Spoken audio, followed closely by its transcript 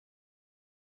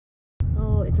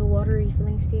a water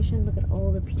refilling station. Look at all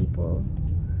the people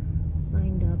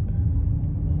lined up.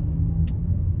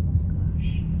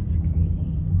 Gosh, it's crazy.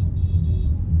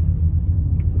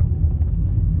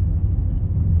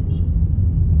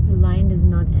 The line does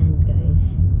not end,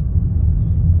 guys.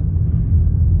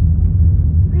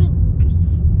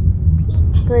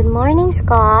 Good morning,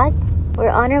 Scott. We're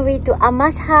on our way to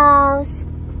Ama's house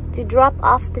to drop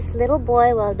off this little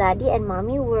boy while Daddy and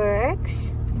Mommy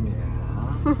works.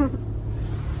 Yeah.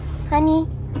 Honey,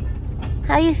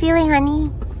 how are you feeling,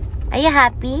 honey? Are you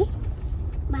happy?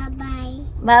 Bye-bye.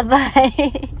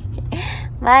 Bye-bye.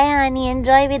 Bye, honey.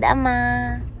 Enjoy with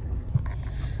Ama.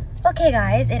 Okay,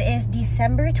 guys. It is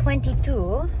December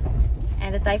 22.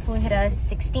 And the typhoon hit us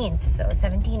 16th. So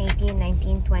 17, 18,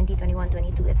 19, 20, 21,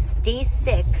 22. It's day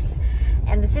 6.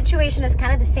 And the situation is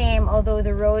kind of the same, although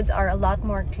the roads are a lot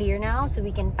more clear now, so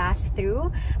we can pass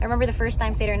through. I remember the first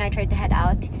time Slater and I tried to head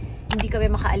out, hindi kami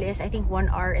makaalis. I think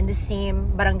 1 hour in the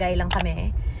same barangay lang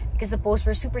kami because the posts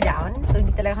were super down, so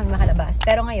hindi talaga kami makalabas.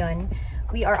 Pero ngayon,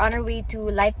 we are on our way to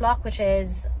Light Block, which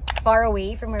is far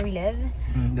away from where we live.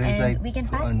 And like we can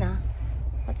pass na.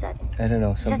 What's that? I don't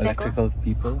know, some electrical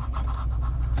people.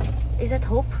 Is that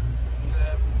Hope?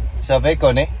 Sa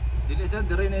Veco, ne? Dili sir,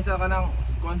 dire na isa ka ng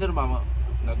kuan sir ba?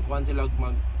 Nagkuan sila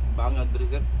magbangad dire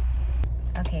sir.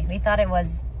 Okay, we thought it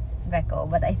was Veco,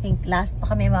 but I think last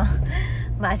pa kami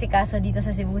maasikaso dito sa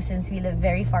Cebu since we live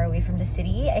very far away from the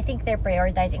city. I think they're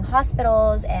prioritizing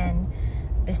hospitals and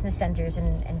business centers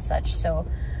and such. So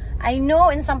I know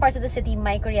in some parts of the city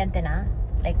may kuryente na,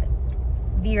 like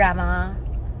Virama,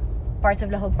 parts of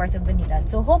Lahog, parts of Banilad.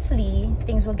 So hopefully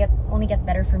things will only get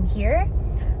better from here.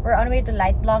 We're on our way to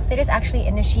Light Block. Slater's actually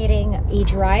initiating a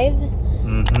drive.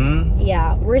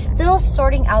 Yeah, we're still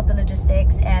sorting out the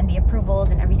logistics and the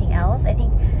approvals and everything else. I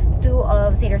think 2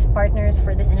 of Slater's partners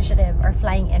for this initiative are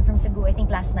flying in from Cebu. I think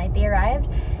last night they arrived,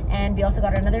 and we also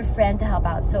got another friend to help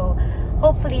out. So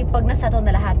hopefully pag nasettle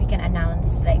na lahat, we can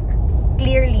announce like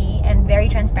clearly and very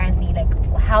transparently like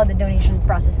how the donation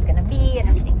process is gonna be and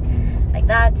everything like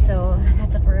that. So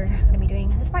that's what we're gonna be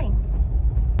doing this morning.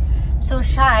 So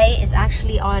Shai is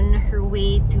actually on her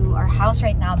way to our house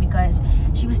right now because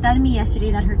she was telling me yesterday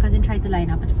that her cousin tried to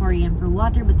line up at 4 AM for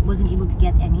water but wasn't able to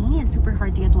get any. It's super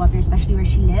hard to get water, especially where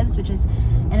she lives, which is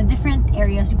in a different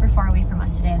area, super far away from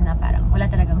us today, na parang wala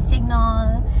talagang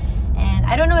signal. And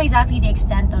I don't know exactly the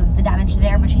extent of the damage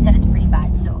there, but she said it's pretty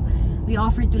bad. So we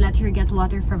offered to let her get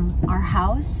water from our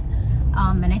house.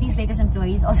 And I think Slater's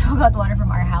employees also got water from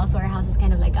our house. So our house is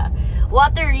kind of like a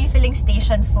water refilling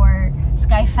station for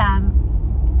SkyFam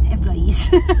employees.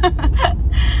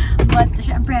 But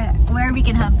syempre, where we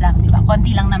can help lang, diba?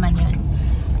 Konti lang naman yun.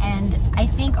 And I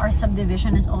think our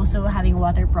subdivision is also having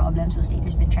water problems. So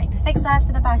Slater's been trying to fix that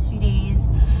for the past few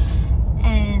days.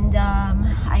 And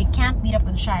I can't meet up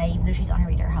with Shai, even though she's on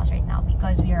her way to her house right now,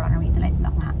 because we are on our way to Light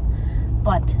Block na.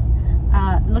 But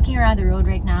looking around the road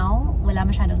right now, wala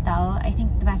masyadong tao. I think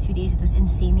the past few days it was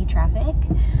insanely traffic.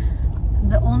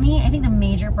 I think the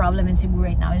major problem in Cebu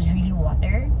right now is really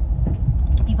water.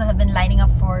 People have been lining up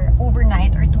for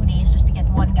overnight or 2 days just to get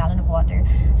 1 gallon of water.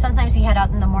 Sometimes we head out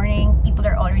in the morning, people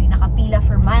are already nakapila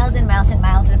for miles and miles and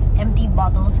miles with empty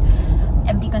bottles,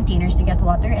 empty containers to get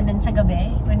water. And then sa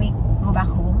gabi, when we go back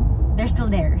home, they're still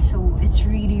there. So it's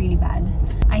really, really bad.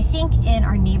 I think in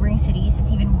our neighboring cities,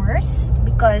 it's even worse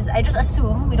because I just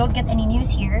assume, we don't get any news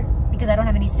here because I don't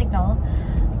have any signal,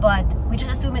 but we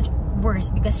just assume it's worse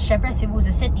because syempre Cebu is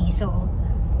a city, so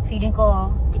feeling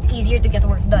ko it's easier to get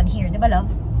work done here, di ba, love?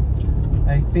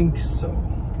 I think so.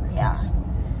 Yeah.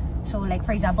 So like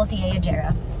for example, si Yaya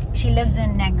Jera, she lives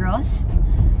in Negros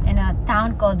in a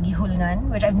town called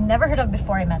Gihulngan, which I've never heard of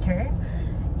before I met her.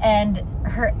 And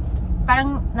her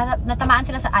parang natamaan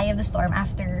sila sa eye of the storm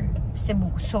after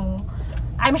Cebu. So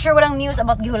I'm sure walang news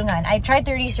about Gihulngan. I tried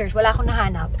to research, wala akong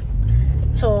nahanap.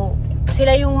 So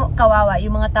sila yung kawawa,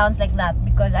 yung mga towns like that,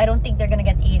 because I don't think they're gonna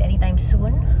get aid anytime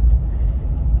soon.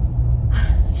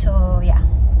 So yeah.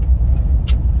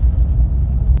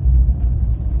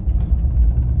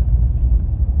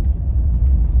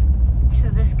 So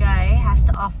this guy has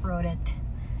to off-road it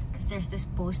because there's this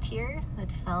post here that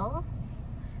fell.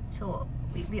 So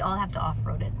we all have to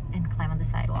off-road it and climb on the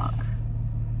sidewalk.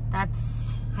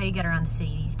 That's how you get around the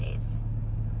city these days.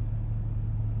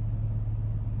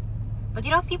 But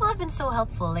you know, people have been so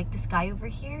helpful. Like this guy over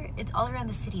here, it's all around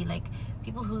the city. Like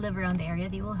people who live around the area,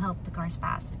 they will help the cars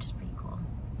pass, which is pretty cool.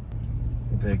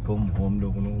 Veco, home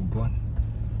do kuno upuan.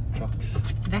 Trucks.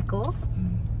 Veco?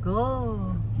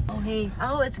 Go! Okay.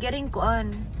 Oh, it's getting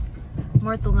kuan.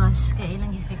 More tungas. Kaya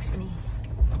ilang i-fix ni.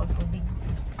 Pagtubig.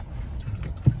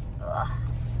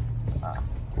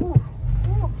 Ooh.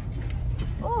 Ooh.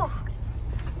 Ooh.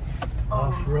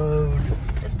 off-road.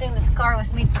 Good thing this car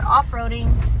was made for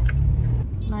off-roading.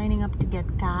 Lining up to get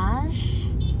cash.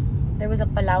 There was a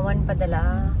Palawan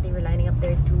padala. They were lining up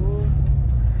there too.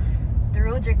 The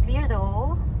roads are clear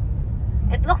though.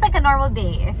 It looks like a normal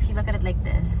day if you look at it like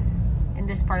this. In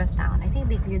this part of town. I think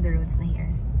they cleared the roads na here.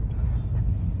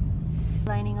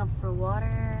 Lining up for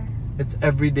water. It's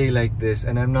every day like this,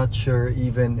 and I'm not sure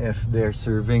even if they're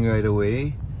serving right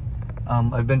away.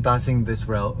 I've been passing this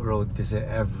road kasi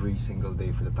every single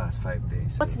day for the past 5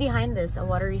 days. What's behind this? A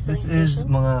water refilling station? This is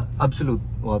mga absolute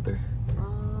water.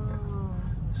 Oh.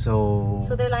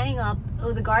 So they're lining up.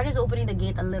 Oh, the guard is opening the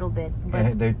gate a little bit.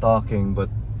 But they're talking, but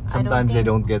sometimes they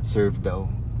don't get served though.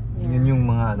 Yeah. Yun yung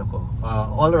mga ano ko.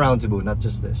 All around Cebu, not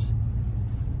just this.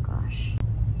 Gosh.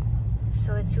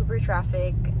 So it's super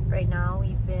traffic right now.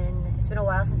 It's been a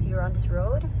while since we were on this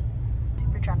road.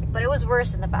 Super traffic. But it was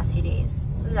worse in the past few days.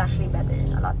 This is actually better.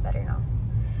 A lot better now.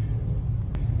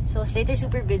 So Slater's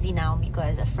super busy now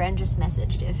because a friend just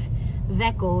messaged if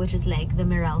Veco, which is like the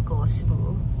Meralco of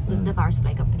Cebu, the power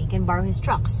supply company, can borrow his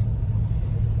trucks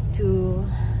to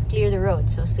clear the road.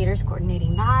 So Slater's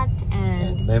coordinating that,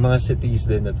 and may mga cities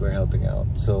then that we're helping out.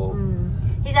 So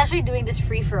he's actually doing this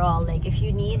free for all. Like if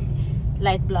you need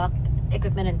light block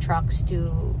equipment and trucks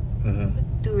to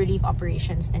relieve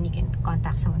operations, then you can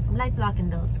contact someone from light block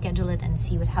and they'll schedule it and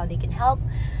see how they can help.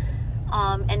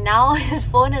 And now his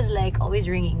phone is like always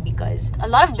ringing because a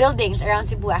lot of buildings around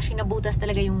Cebu actually nabutas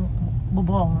talaga yung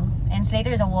bubong. And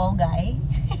Slater is a wall guy.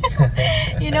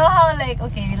 You know how like,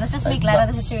 okay, let's just make light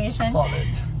of the situation. Solid.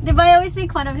 Diba, I always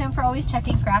make fun of him for always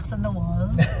checking cracks on the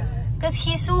wall. Because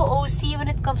he's so OC when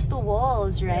it comes to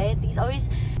walls, right? He's always,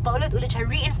 paulit-ulit siya,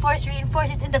 reinforce,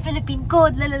 it's in the Philippine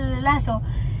code, la la la la. So,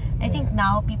 I think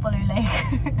now people are like,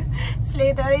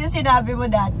 Slater, ano yung sinabi mo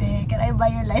dati? Can I buy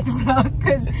your light block?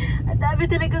 Because ang dami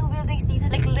talagang buildings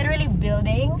dito, like literally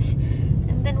buildings,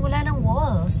 and then wala nang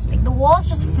walls. Like the walls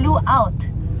just flew out.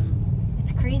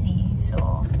 It's crazy.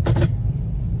 So,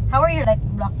 how are your light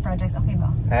block projects? Okay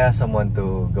ba? I asked someone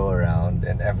to go around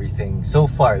and everything so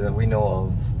far that we know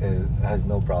of has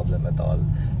no problem at all.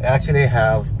 I actually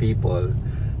have people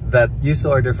that used to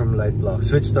order from light block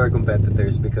switch to our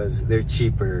competitors because they're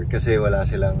cheaper kasi wala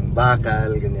silang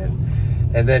bakal, ganyan.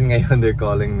 And then ngayon they're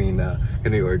calling me na,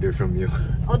 can we order from you?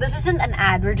 Oh, this isn't an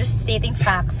ad. We're just stating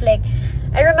facts. Like,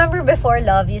 I remember before,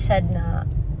 Love, you said na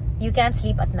you can't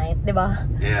sleep at night, di ba?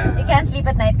 Yeah. You can't sleep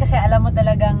at night kasi alam mo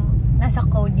talagang nasa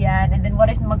code yan. And then what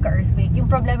if magka-earthquake? Yung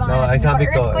problema nga natin,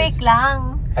 earthquake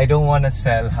lang. I don't want to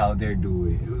sell how they're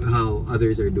doing, how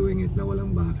others are doing it na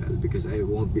walang bakal because I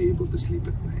won't be able to sleep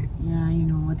at night. Yeah, you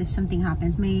know, what if something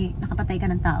happens? May nakapatay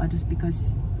ka ng tao just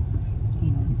because,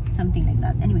 you know, something like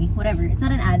that. Anyway, whatever. It's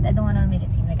not an ad. I don't want to make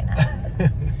it seem like an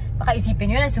ad. Baka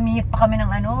isipin nyo na sumingit pa kami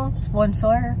ng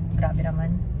sponsor. Grabe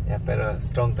naman. Yeah, pero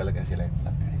strong talaga sila.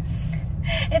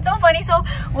 It's so funny. So,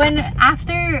 when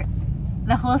after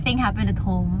the whole thing happened at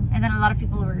home, and then a lot of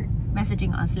people were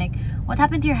messaging us like, what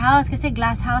happened to your house? Kasi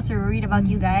glass house, we're worried about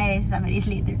you guys. 7 days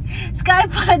later,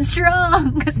 Skypod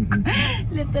strong! Kasi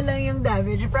little lang yung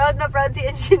damage. Proud na proud si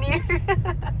engineer.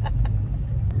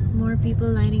 More people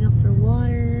lining up for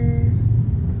water.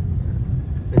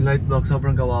 In light block,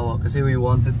 sobrang kawawa kasi we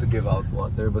wanted to give out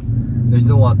water but there's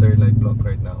no water in light block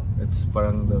right now. It's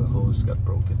parang the hose got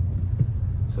broken.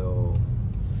 So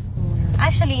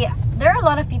actually, there are a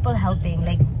lot of people helping.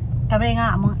 Like, kami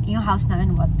nga, yung house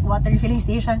namin, water refilling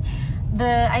station.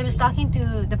 I was talking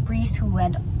to the priest who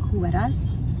wed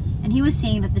us, and he was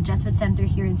saying that the Jesuit Center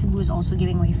here in Cebu is also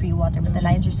giving away free water, but the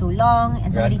lines are so long,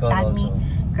 and somebody tagged me.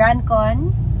 Grand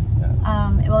Con.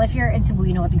 Yeah. Well, if you're in Cebu,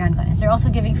 you know what the Grand Con is. They're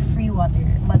also giving free water,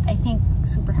 but I think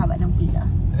super haba ng pila.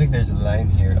 I think there's a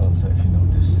line here also, if you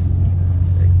notice.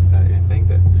 I think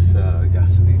that's a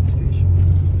gasoline station.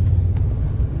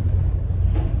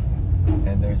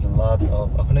 And there's a lot of,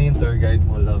 ako na yung tour guide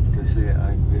mo, Love, kasi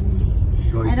I've been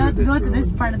going I don't go to road this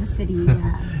part of the city,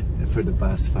 yeah. for the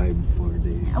past 4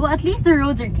 days. Well, at least the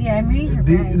roads are clear. I'm really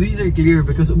surprised. These are clear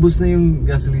because ubos na yung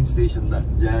gasoline station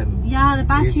dyan. Yeah, the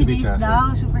past few days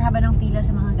daw, super haba ng pila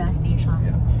sa mga gas station.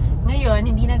 Yeah. Ngayon,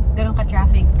 hindi na ganun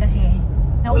ka-traffic kasi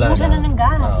naubusan na ng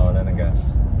gas. Wala na ng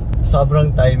gas.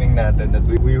 Sobrang timing natin that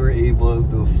we were able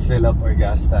to fill up our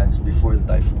gas tanks before the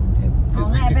typhoon hit.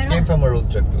 Because we came from a road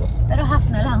trip. Pero half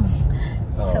na lang.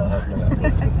 Oh, so, half na lang.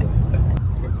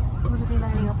 What are they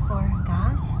lining up for?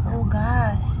 Gas? Oh,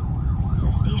 gas. There's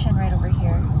a station right over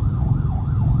here.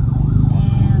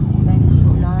 Damn, this line is so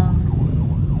long.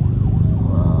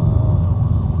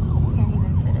 Whoa. Can't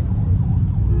even fit it.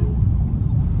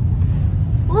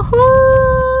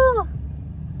 Woohoo!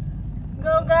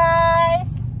 Go,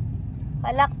 guys!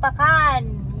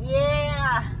 Palakpakan!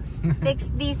 Yeah! fix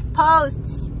these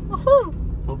posts. Woohoo!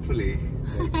 Hopefully,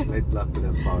 light block will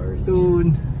have power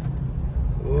soon.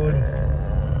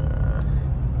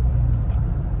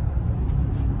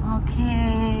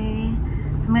 Okay,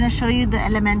 I'm gonna show you the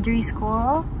elementary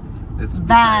school. It's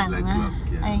Bang! beside light block.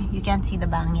 Yeah. Ay, you can't see the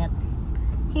bang yet.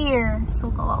 Here,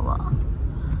 so kawawa.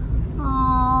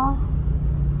 Oh,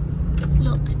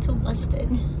 look, it's so busted.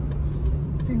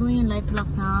 We're going in light block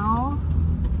now.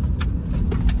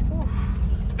 Oof.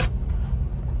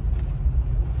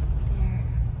 There.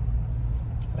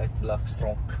 Light block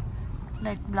strong.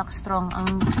 Light block strong.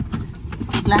 Ang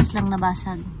glass lang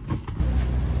nabasag.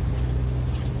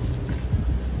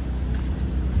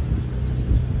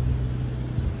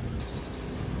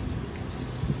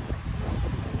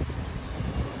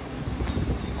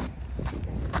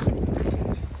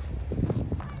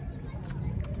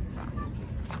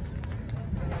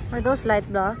 Are those light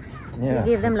blocks? Yeah. You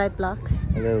gave them light blocks?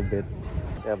 A little bit.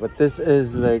 Yeah, but this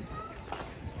is like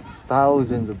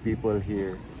thousands of people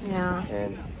here. Yeah.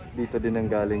 And dito din ang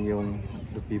galing yung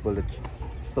the people that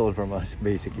stole from us,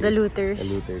 basically. The looters.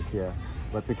 The looters, yeah.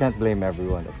 But we can't blame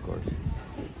everyone, of course.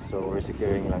 So we're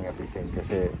securing lang everything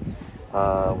kasi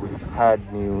we've had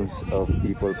news of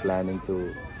people planning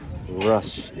to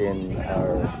rush in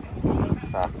our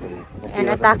factory. And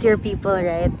attack your people,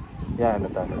 right? Yeah, and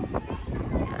attack our people.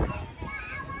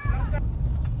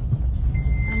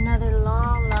 Another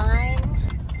long line.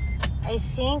 I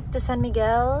think to San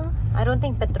Miguel. I don't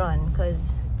think Petron,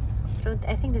 because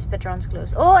I think this Petron's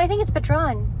closed. Oh, I think it's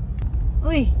Petron.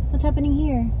 Uy, what's happening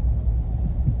here?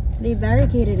 They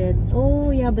barricaded it.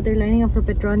 Oh yeah, but they're lining up for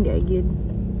Petron, Gaigid.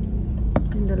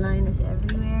 And the line is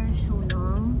everywhere, so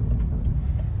long.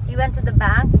 We went to the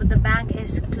bank, but the bank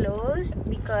is closed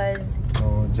because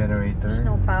No generator. there's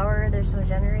no power, there's no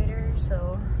generator,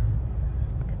 so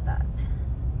look at that.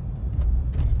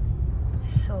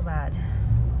 So bad.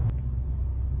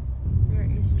 There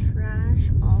is trash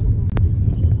all over the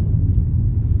city.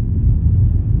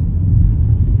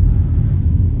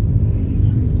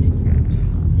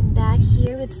 I'm back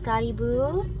here with Scotty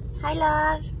Boo. Hi,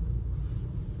 love.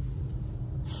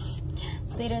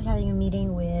 Slater is having a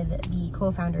meeting with the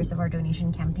co-founders of our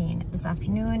donation campaign this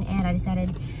afternoon, and I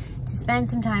decided to spend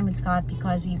some time with Scott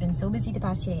because we've been so busy the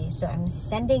past few days. So I'm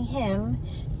sending him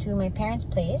to my parents'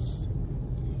 place.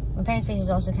 My parents' place is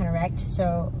also kind of wrecked,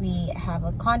 so we have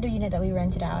a condo unit that we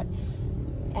rented out,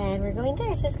 and we're going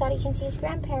there so Scotty can see his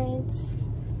grandparents.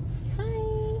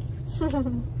 Hi.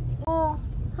 Oh,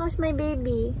 how's my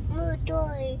baby?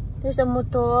 Motor. There's a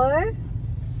motor.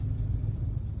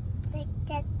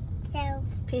 So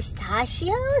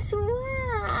Pistachios?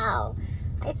 Wow!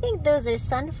 I think those are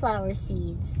sunflower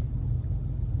seeds.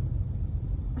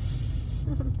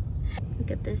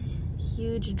 Look at this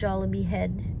huge Jollibee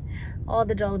head. All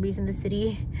the Jollibees in the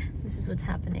city. This is what's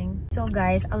happening. So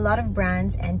guys, a lot of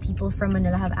brands and people from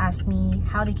Manila have asked me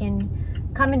how they can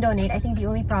come and donate. I think the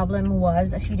only problem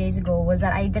was a few days ago was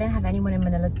that I didn't have anyone in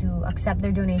Manila to accept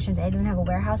their donations. I didn't have a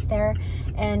warehouse there,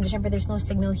 and syempre there's no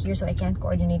signal here, so I can't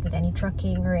coordinate with any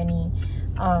trucking or any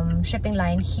shipping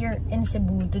line here in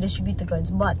Cebu to distribute the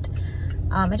goods. But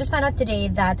I just found out today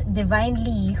that Divine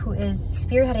Lee, who is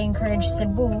spearheading Courage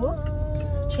Cebu,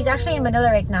 she's actually in Manila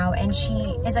right now, and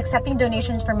she is accepting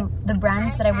donations from the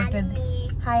brands that I worked with.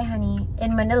 Hi, honey,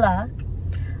 in Manila.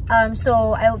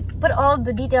 So I'll put all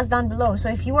the details down below. So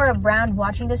if you are a brand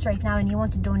watching this right now and you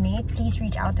want to donate, please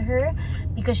reach out to her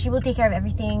because she will take care of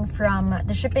everything from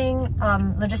the shipping,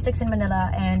 logistics in Manila,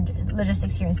 and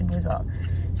logistics here in Cebu as well.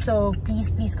 So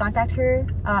please contact her.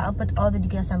 I'll put all the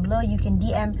details down below. You can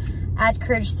DM at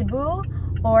Courage Cebu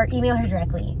or email her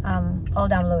directly. All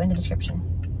down below in the description.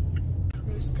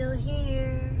 They're still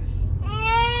here.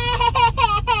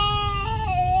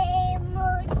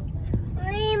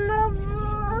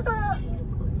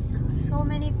 So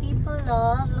many people,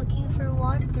 love, looking for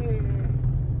water.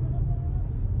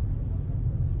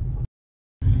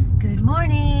 Good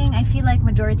morning. I feel like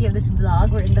majority of this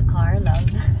vlog we're in the car, love.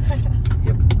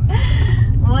 Yep.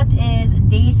 What is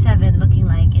day 7 looking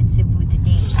like in Cebu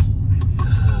today?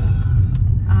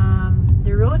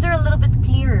 The roads are a little bit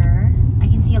clearer. I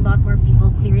can see a lot more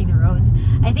people clearing the roads.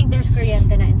 I think there's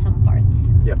kuryente na in some parts.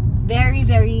 Yep. Very,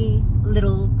 very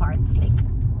little parts, like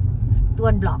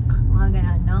 1 block, mga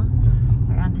ganon, no?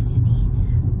 Around the city.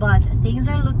 But things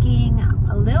are looking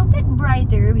a little bit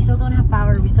brighter. We still don't have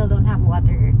power, we still don't have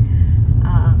water.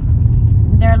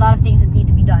 There are a lot of things that need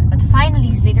to be done. But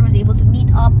finally, Slater was able to meet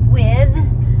up with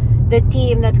the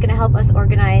team that's gonna help us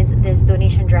organize this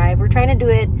donation drive. We're trying to do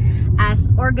it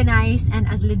as organized and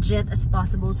as legit as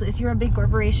possible. So if you're a big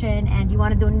corporation and you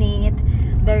want to donate,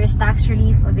 there is tax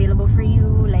relief available for you.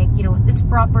 Like, you know, it's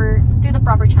proper through the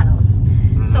proper channels.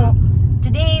 So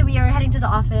today we are heading to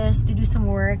the office to do some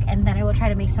work, and then I will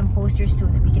try to make some posters so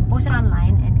that we can post it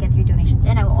online and get your donations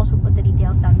in. I will also put the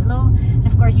details down below, and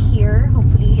of course here,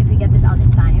 hopefully, if we get this out in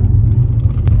time.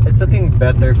 It's looking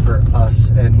better for us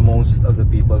and most of the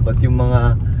people, but yung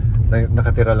mga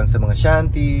nakatira lang sa mga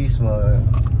shanties, mga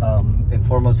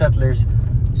informal settlers,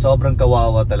 sobrang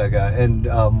kawawa talaga. And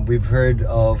we've heard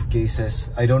of cases.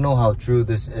 I don't know how true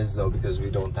this is though, because I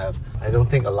don't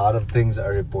think a lot of things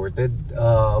are reported,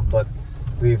 but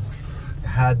we've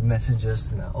had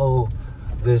messages na, oh,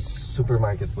 this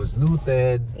supermarket was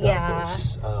looted. Yeah.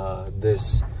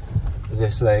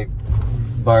 This like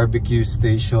barbecue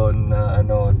station na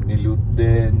niloot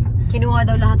din. Kinuha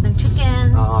daw lahat ng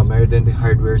chickens. Meron din the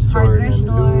hardware store.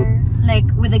 Like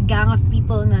with a gang of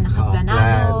people na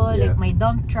nakaplanado, yeah. like my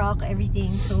dump truck,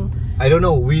 everything. So I don't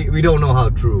know. We don't know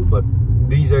how true, but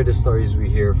these are the stories we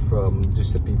hear from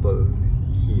just the people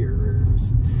here.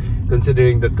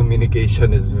 Considering that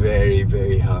communication is very,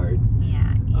 very hard.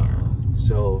 Yeah.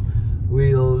 So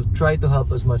we'll try to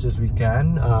help as much as we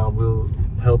can. We'll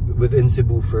help within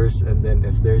Cebu first, and then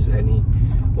if there's any,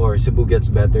 or Cebu gets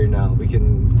better now, we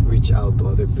can reach out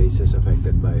to other places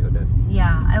affected by Odette.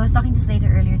 Yeah, I was talking to Slater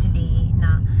earlier today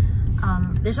na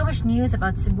there's so much news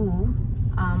about Cebu,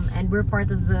 and we're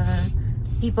part of the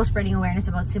people spreading awareness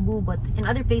about Cebu, but in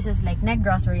other places like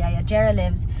Negros, where Yaya Jera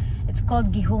lives, it's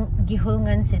called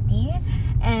Gihulngan City,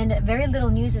 and very little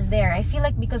news is there. I feel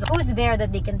like because who's there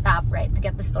that they can tap, right, to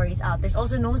get the stories out. There's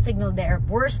also no signal there,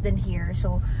 worse than here.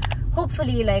 So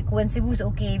hopefully, like, when Cebu's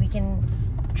okay, we can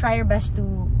try our best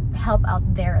to help out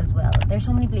there as well. There's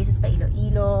so many places pa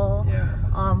Iloilo. Yeah.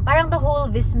 Parang the whole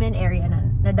Vismin area na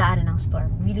nadaanan ng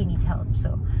storm really needs help.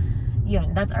 So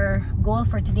yun, that's our goal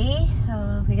for today.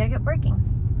 We gotta get working.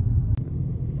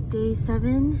 Day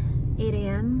 7, 8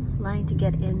 a.m. line to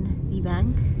get in the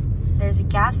bank. There's a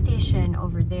gas station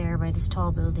over there by this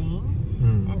tall building,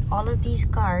 and all of these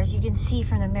cars you can see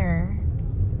from the mirror.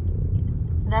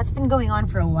 That's been going on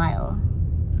for a while.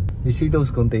 You see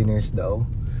those containers though?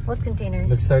 What containers?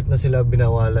 Nag-start na sila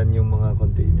binawalan yung mga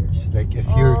containers. Like if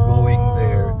you're going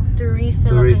there to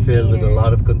refill with a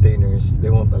lot of containers, they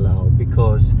won't allow,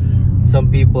 because some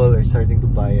people are starting to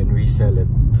buy and resell it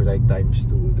for like ×2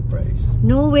 the price.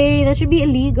 No way, that should be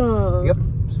illegal. Yep,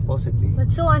 supposedly.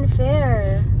 That's so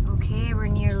unfair. Okay,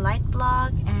 we're near Light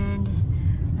Block, and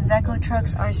Veco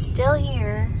trucks are still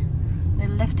here. They're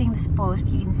lifting this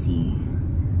post, you can see.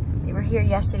 They were here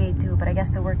yesterday too, but I guess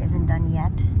the work isn't done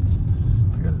yet.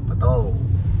 Pato.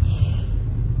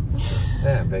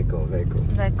 Yeah, Veco. Veco.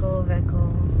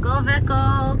 Go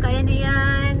Veco! Kaya na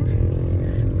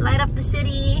yan! Light up the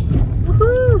city!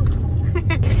 Woohoo!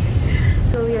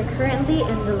 So we are currently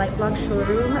in the Light Block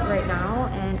showroom right now,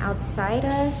 and outside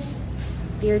us,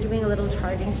 they are doing a little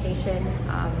charging station.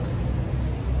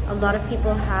 A lot of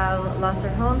people have lost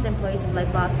their homes, employees of Light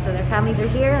Block, so their families are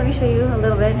here. Let me show you a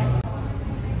little bit.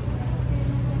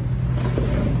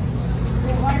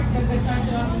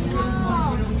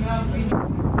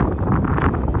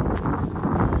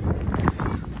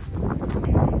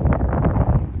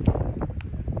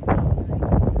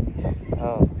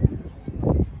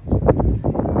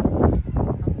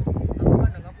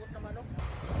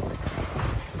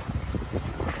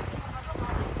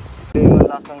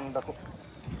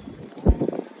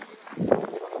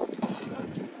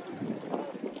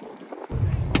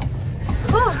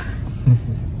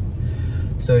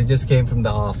 So I just came from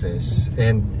the office,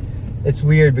 and it's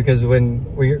weird because when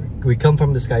we come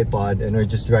from the Skypod and we're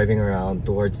just driving around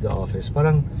towards the office,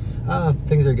 parang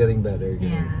things are getting better.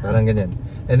 Yeah. Parang ganyan.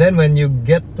 And then when you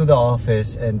get to the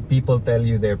office and people tell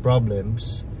you their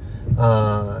problems,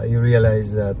 you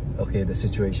realize that okay, the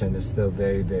situation is still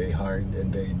very, very hard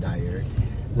and very dire.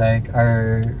 Like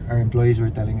our employees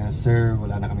were telling us, sir,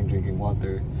 wala na kaming drinking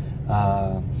water.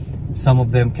 Some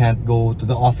of them can't go to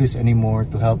the office anymore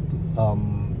to help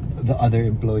the other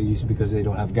employees because they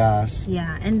don't have gas.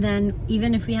 Yeah, and then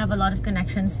even if we have a lot of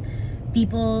connections,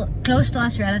 people close to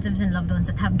us, relatives and loved ones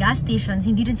that have gas stations,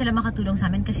 hindi rin sila makatulong sa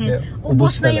amin kasi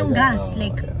ubos na yung gas.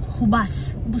 Like,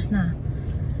 ubos na.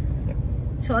 Yeah.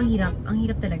 So, ang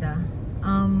hirap talaga.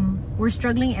 We're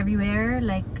struggling everywhere.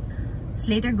 Like,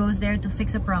 Slater goes there to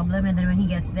fix a problem, and then when he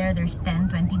gets there, there's 10,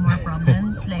 20 more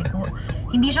problems. Like,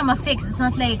 hindi siya ma-fix. It's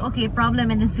not like, okay,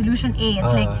 problem and then solution A.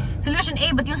 It's like, solution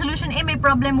A, but yung solution A may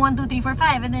problem 1, 2, 3, 4,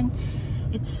 5. And then,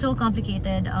 it's so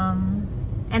complicated.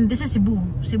 And this is Cebu,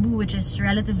 which is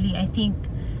relatively, I think,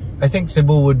 I think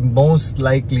Cebu would most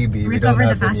likely be. Recover we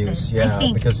don't have the the fastest, news. Yeah, I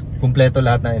think. because kumpleto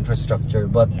lahat ng infrastructure.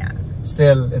 But Yeah.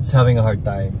 still, it's having a hard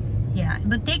time. Yeah,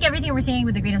 but take everything we're saying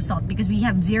with a grain of salt because we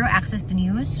have zero access to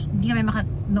news. Hindi kami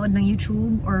makanood ng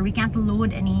YouTube or we can't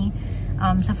load any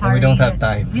Safari. And we don't have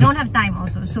time. We don't have time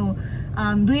also. So,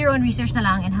 do your own research na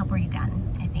lang and help where you can,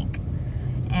 I think.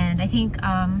 And I think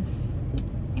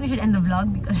we should end the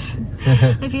vlog because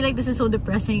I feel like this is so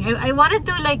depressing. I wanted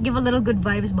to like give a little good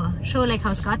vibes, but show like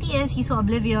how Scotty is. He's so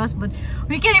oblivious, but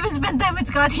we can't even spend time with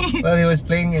Scotty. Well, he was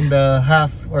playing in the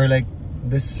half or like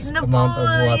this amount of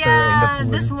water in the pool.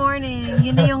 This morning.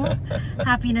 Yun na yung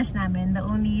happiness namin, the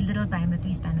only little time that we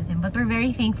spend with him. But we're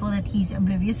very thankful that he's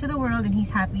oblivious to the world and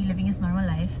he's happy living his normal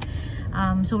life.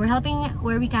 So we're helping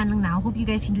where we can lang now. Hope you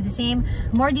guys can do the same.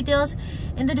 More details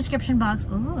in the description box.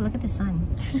 Oh, look at the sun.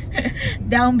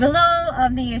 Down below.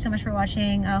 Thank you guys so much for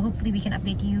watching. Hopefully we can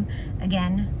update you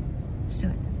again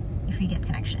soon if we get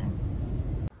connection.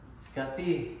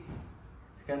 Scotty.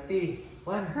 Scotty.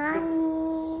 One,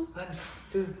 Honey. 1,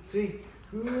 2, 3.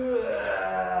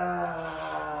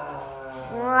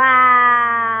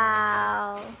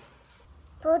 Wow.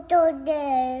 Putol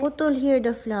there. Putol here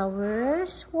the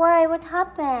flowers. Why? What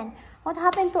happened? What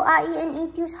happened to Ai and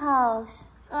Itu's house?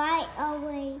 Right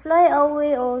away. Fly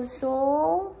away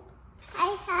also.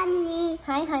 Hi, honey.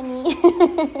 Hi, honey.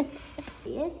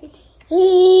 Here.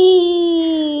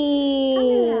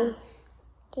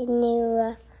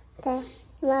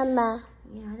 Mama.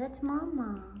 Yeah, that's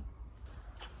Mama.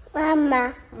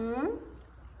 Mama. Hmm?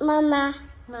 Mama.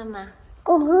 Mama.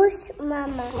 Kugus,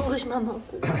 Mama. Kugus, Mama.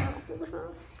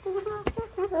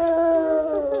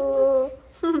 Oh.